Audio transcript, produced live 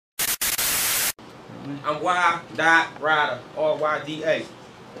I'm Ryda, R-Y-D-A.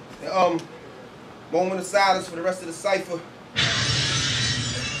 Moment of silence for the rest of the Cypher.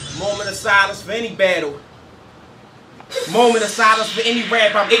 Moment of silence for any battle. Moment of silence for any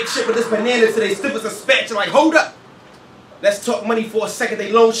rap. I'm ate shit with this banana today. Stiff as a spatula. Like, hold up. Let's talk money for a second.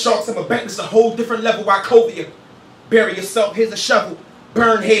 They loan sharks. I'm a bank. This a whole different level. Wachovia. Bury yourself. Here's a shovel.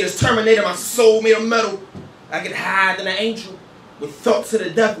 Burn haters. Terminator. My soul made of metal. I get higher than an angel. With thoughts of the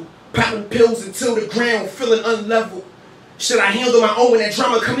devil. Popping pills until the ground. Feeling unlevel. Should I handle my own when that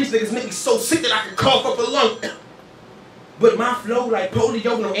drama come? These niggas make me so sick that I can cough up a lung. But my flow like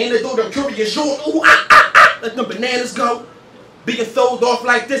polio, no antidote, I'm curious. Ooh, let them bananas go. Being thrown off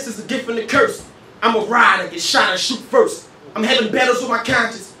like this is a gift and a curse. I'm a rider, get shot and shoot first. I'm having battles with my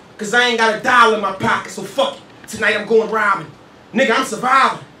conscience, cause I ain't got a dollar in my pocket, so fuck it. Tonight I'm going robbing. Nigga, I'm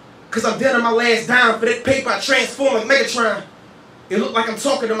surviving, cause I'm dead on my last dime. For that paper I transform like Megatron. It look like I'm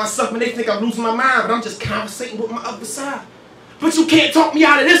talking to myself when they think I'm losing my mind, but I'm just conversating with my other side. But you can't talk me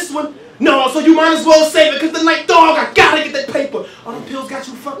out of this one. No, so you might as well save it, cause tonight, dog, I gotta get that paper. All them pills got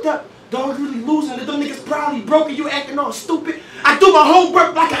you fucked up. Dog, really losing it. Them niggas probably broken. You acting all stupid. I do my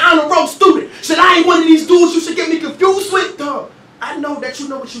homework like an honor roll student. Shit, I ain't one of these dudes you should get me confused with, dog. I know that you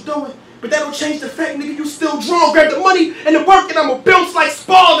know what you're doing, but that don't change the fact, nigga, you still drawn. Grab the money and the work, and I'ma bounce like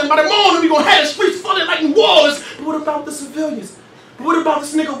Spalding. By the morning, we gonna have the streets flooded like New Orleans. But what about the civilians? What about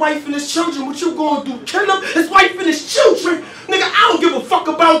this nigga wife and his children? What you gonna do? Kill him? His wife and his children? Nigga, I don't give a fuck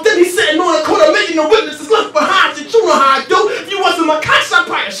about them. He's sitting on the corner making the witnesses left behind. Shit, you know how I do. If you wasn't my cops, I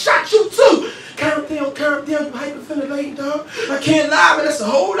probably shot you too. Calm down, you hyperventilating, dog. I can't lie, man, that's a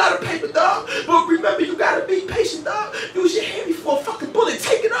whole lot of paper, dog. But remember, you gotta be patient, dog. Use your hand before a fucking bullet.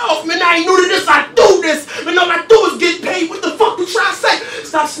 Take it off, man. I ain't new to this, I do this. Man, all I do is get paid. What the fuck you trying to say?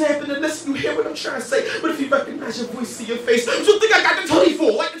 Stop snapping and listen. You hear what I'm trying to say. But if you recognize your voice, see your face, you think I got the 24